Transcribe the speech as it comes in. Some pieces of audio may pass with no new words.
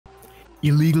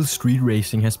Illegal street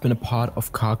racing has been a part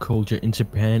of car culture in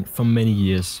Japan for many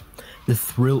years. The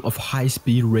thrill of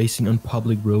high-speed racing on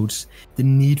public roads, the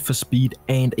need for speed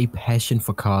and a passion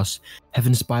for cars have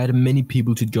inspired many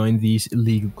people to join these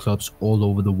illegal clubs all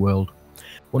over the world.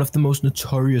 One of the most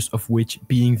notorious of which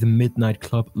being the Mid Nigth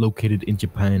Club located in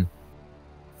Japan.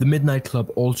 The Mid Nigth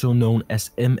Club, also known as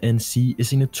MNC,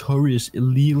 is a notorious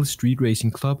illegal street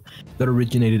racing club that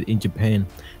originated in Japan.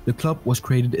 The club was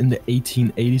created in the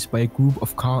 1880s by a group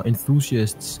of car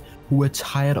enthusiasts who were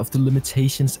tired of the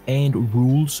limitations and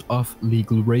rules of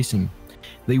legal racing.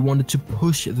 They wanted to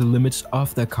push the limits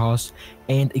of their cars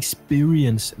and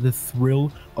experience the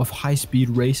thrill of high-speed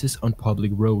races on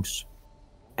public roads.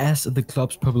 As the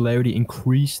club's popularity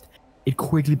increased, it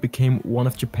quickly became one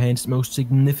of Japan's most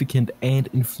significant and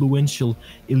influential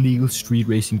illegal street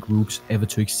racing groups ever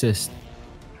to exist.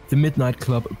 The Mid Nigth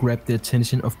Club grabbed the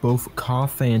attention of both car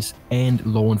fans and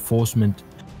law enforcement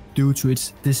due to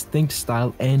its distinct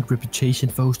style and reputation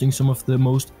for hosting some of the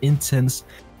most intense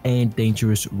and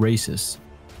dangerous races.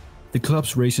 The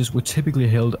club's races were typically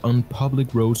held on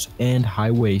public roads and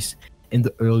highways in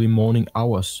the early morning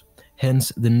hours,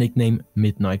 hence the nickname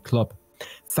Mid Nigth Club.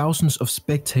 Thousands of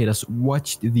spectators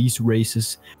watched these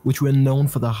races, which were known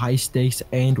for the high stakes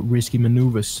and risky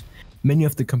maneuvers. Many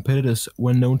of the competitors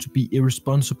were known to be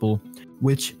irresponsible,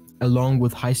 which, along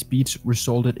with high speeds,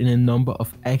 resulted in a number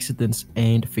of accidents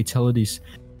and fatalities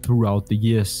throughout the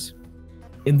years.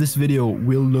 In this video,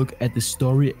 we'll look at the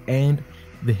story and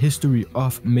the history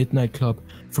of Mid Nigth Club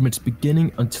from its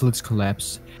beginning until its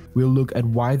collapse. We'll look at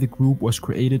why the group was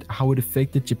created, how it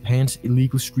affected Japan's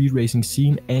illegal street racing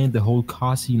scene and the whole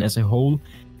car scene as a whole,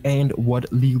 and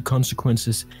what legal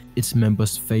consequences its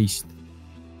members faced.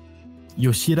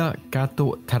 Yoshida,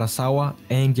 Kato, Terasawa,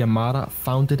 and Yamada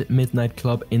founded Mid Nigth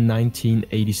Club in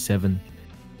 1987.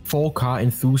 Four car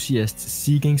enthusiasts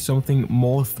seeking something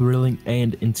more thrilling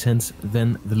and intense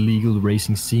than the legal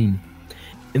racing scene.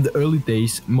 In the early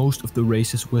days, most of the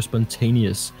races were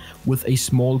spontaneous, with a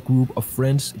small group of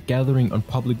friends gathering on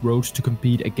public roads to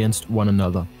compete against one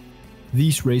another.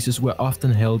 These races were often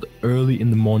held early in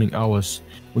the morning hours,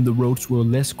 when the roads were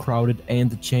less crowded and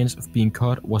the chance of being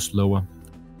caught was lower.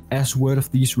 As word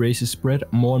of these races spread,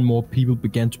 more and more people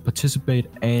began to participate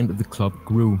and the club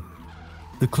grew.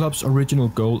 The club's original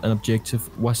goal and objective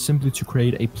was simply to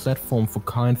create a platform for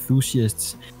car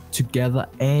enthusiasts to gather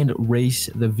and race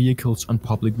their vehicles on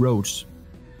public roads.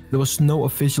 There was no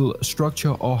official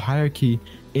structure or hierarchy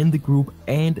in the group,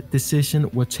 and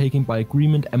decisions were taken by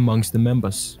agreement amongst the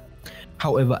members.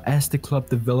 However, as the club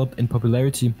developed in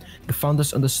popularity, the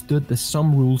founders understood that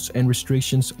some rules and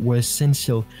restrictions were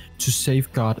essential to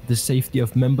safeguard the safety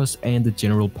of members and the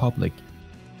general public.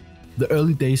 The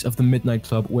early days of the Mid Nigth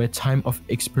Club were a time of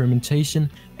experimentation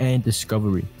and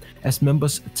discovery, as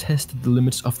members tested the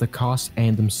limits of their cars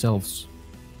and themselves.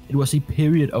 It was a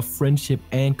period of friendship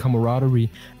and camaraderie,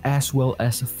 as well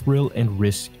as thrill and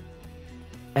risk.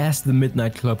 As the Mid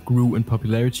Nigth Club grew in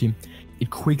popularity, it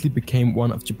quickly became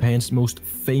one of Japan's most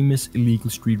famous illegal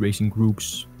street racing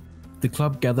groups. The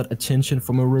club gathered attention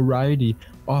from a variety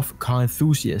of car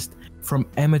enthusiasts, from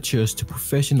amateurs to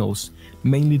professionals,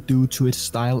 mainly due to its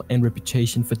style and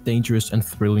reputation for dangerous and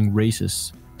thrilling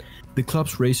races. The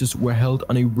club's races were held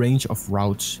on a range of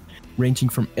routes, ranging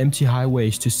from empty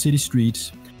highways to city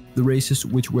streets. The races,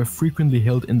 which were frequently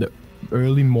held in the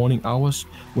early morning hours,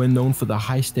 were known for the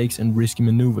high stakes and risky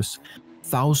maneuvers.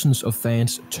 Thousands of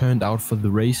fans turned out for the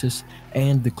races,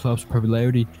 and the club's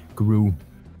popularity grew.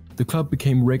 The club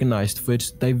became recognized for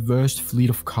its diverse fleet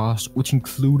of cars, which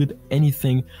included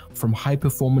anything from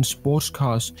high-performance sports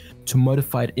cars to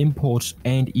modified imports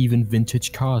and even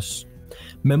vintage cars.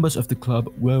 Members of the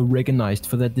club were recognized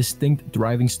for their distinct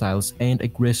driving styles and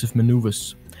aggressive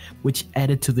maneuvers, which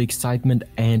added to the excitement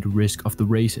and risk of the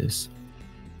races.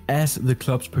 As the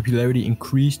club's popularity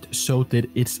increased, so did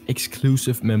its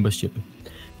exclusive membership.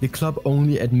 The club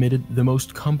only admitted the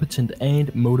most competent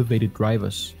and motivated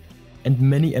drivers, and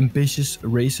many ambitious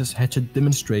racers had to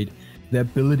demonstrate their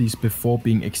abilities before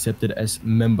being accepted as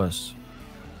members.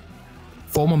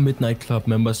 Former Mid Nigth Club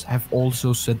members have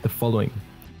also said the following: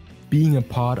 "Being a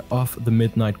part of the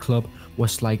Mid Nigth Club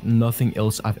was like nothing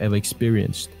else I've ever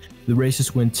experienced. The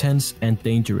races were intense and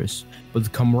dangerous, but the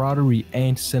camaraderie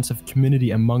and sense of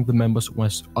community among the members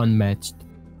was unmatched.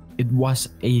 It was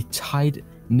a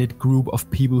tight-knit group of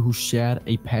people who shared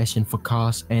a passion for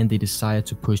cars and a desire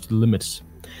to push the limits."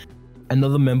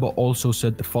 Another member also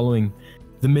said the following: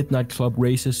 "The Mid Nigth Club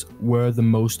races were the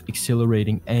most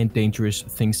exhilarating and dangerous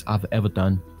things I've ever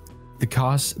done. The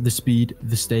cars, the speed,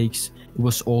 the stakes, it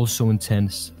was all so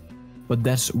intense. But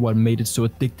that's what made it so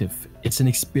addictive. It's an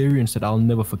experience that I'll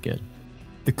never forget."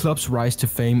 The club's rise to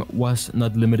fame was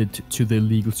not limited to the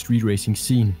illegal street racing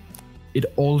scene. It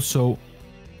also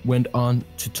went on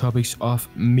to topics of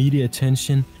media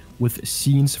attention with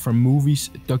scenes from movies,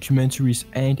 documentaries,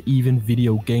 and even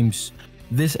video games.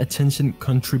 This attention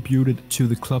contributed to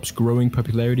the club's growing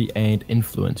popularity and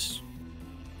influence.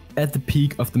 At the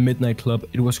peak of the Mid Nigth Club,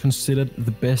 it was considered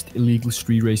the best illegal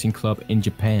street racing club in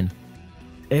Japan.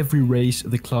 Every race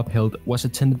the club held was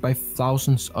attended by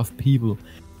thousands of people,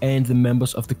 and the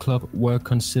members of the club were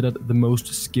considered the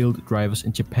most skilled drivers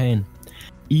in Japan.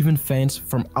 Even fans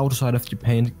from outside of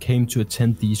Japan came to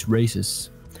attend these races.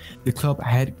 The club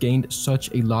had gained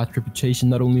such a large reputation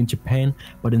not only in Japan,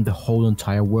 but in the whole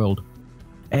entire world.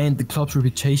 And the club's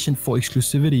reputation for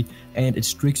exclusivity and its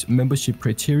strict membership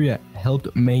criteria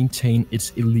helped maintain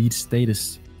its elite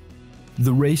status.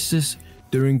 The races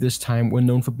during this time were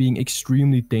known for being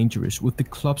extremely dangerous, with the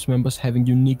club's members having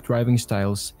unique driving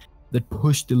styles that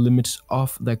pushed the limits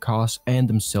of their cars and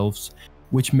themselves,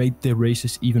 which made the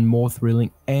races even more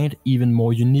thrilling and even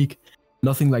more unique.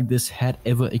 Nothing like this had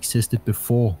ever existed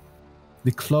before.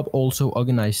 The club also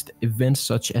organized events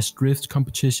such as drift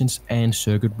competitions and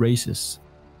circuit races.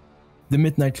 The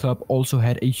Mid Nigth Club also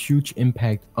had a huge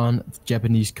impact on the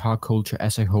Japanese car culture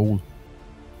as a whole.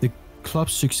 The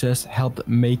club's success helped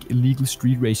make illegal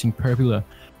street racing popular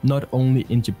not only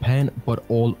in Japan but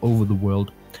all over the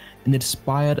world, and it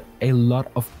inspired a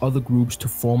lot of other groups to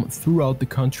form throughout the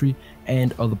country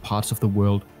and other parts of the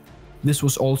world. This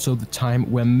was also the time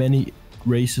where many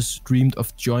racers dreamed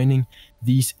of joining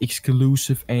these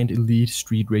exclusive and elite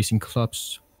street racing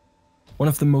clubs. One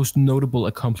of the most notable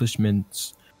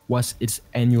accomplishments was its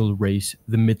annual race,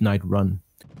 the Midnight Run,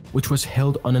 which was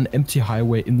held on an empty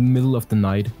highway in the middle of the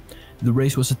night. The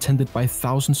race was attended by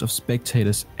thousands of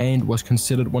spectators and was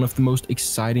considered one of the most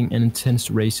exciting and intense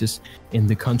races in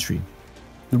the country.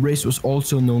 The race was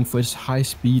also known for its high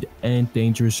speed and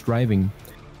dangerous driving.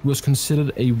 It was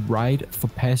considered a rite for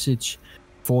passage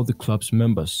for the club's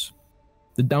members.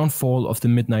 The downfall of the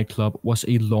Mid Nigth Club was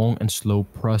a long and slow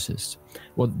process,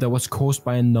 that was caused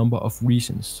by a number of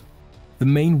reasons. The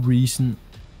main reason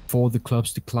for the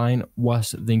club's decline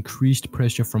was the increased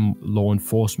pressure from law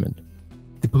enforcement.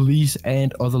 The police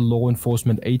and other law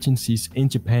enforcement agencies in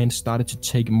Japan started to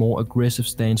take a more aggressive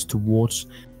stance towards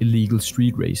illegal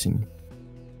street racing.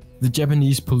 The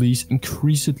Japanese police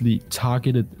increasingly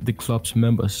targeted the club's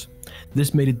members.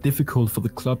 This made it difficult for the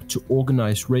club to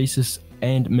organize races,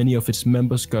 and many of its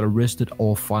members got arrested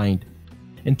or fined.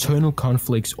 Internal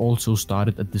conflicts also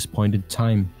started at this point in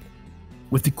time.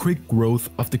 With the quick growth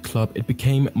of the club, it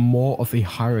became more of a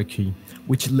hierarchy,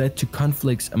 which led to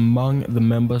conflicts among the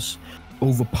members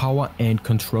over power and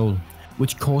control,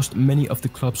 which caused many of the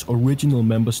club's original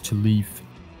members to leave.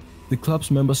 The club's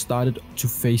members started to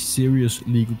face serious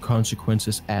legal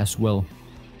consequences as well.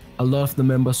 A lot of the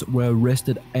members were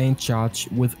arrested and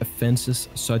charged with offenses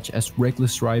such as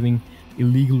reckless driving,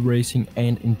 illegal racing,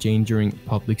 and endangering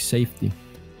public safety.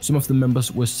 Some of the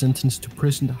members were sentenced to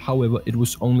prison, however, it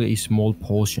was only a small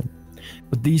portion.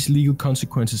 But these legal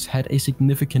consequences had a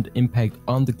significant impact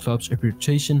on the club's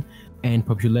reputation and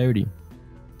popularity.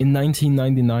 In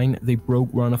 1999, they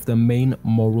broke one of their main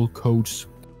moral codes,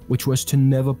 which was to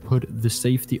never put the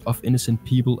safety of innocent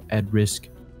people at risk.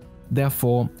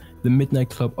 Therefore, the Mid Nigth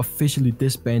Club officially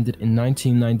disbanded in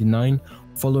 1999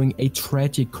 following a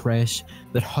tragic crash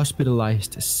that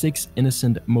hospitalized 6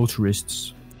 innocent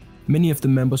motorists. Many of the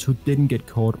members who didn't get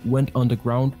caught went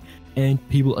underground, and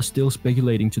people are still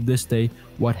speculating to this day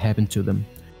what happened to them.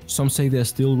 Some say they're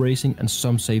still racing and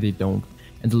some say they don't,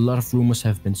 and a lot of rumors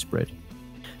have been spread.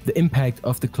 The impact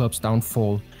of the club's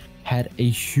downfall had a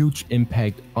huge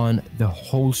impact on the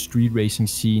whole street racing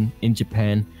scene in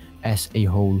Japan as a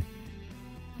whole.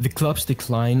 The club's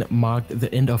decline marked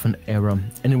the end of an era,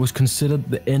 and it was considered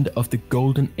the end of the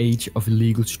golden age of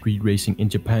illegal street racing in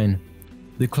Japan.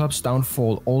 The club's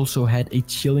downfall also had a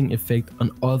chilling effect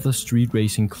on other street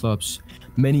racing clubs,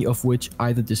 many of which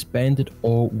either disbanded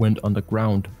or went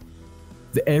underground.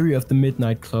 The area of the Mid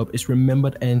Nigth Club is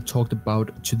remembered and talked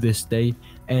about to this day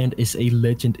and is a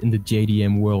legend in the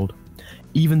JDM world.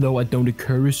 Even though I don't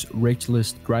encourage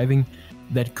reckless driving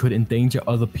that could endanger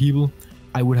other people,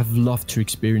 I would have loved to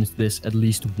experience this at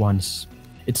least once.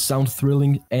 It sounds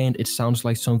thrilling and it sounds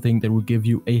like something that will give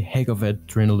you a heck of an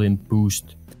adrenaline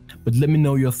boost. But let me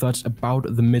know your thoughts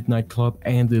about the Mid Nigth Club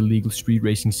and the illegal street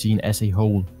racing scene as a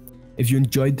whole. If you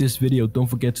enjoyed this video, don't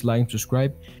forget to like and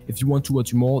subscribe. If you want to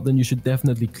watch more, then you should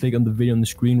definitely click on the video on the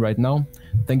screen right now.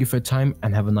 Thank you for your time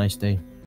and have a nice day.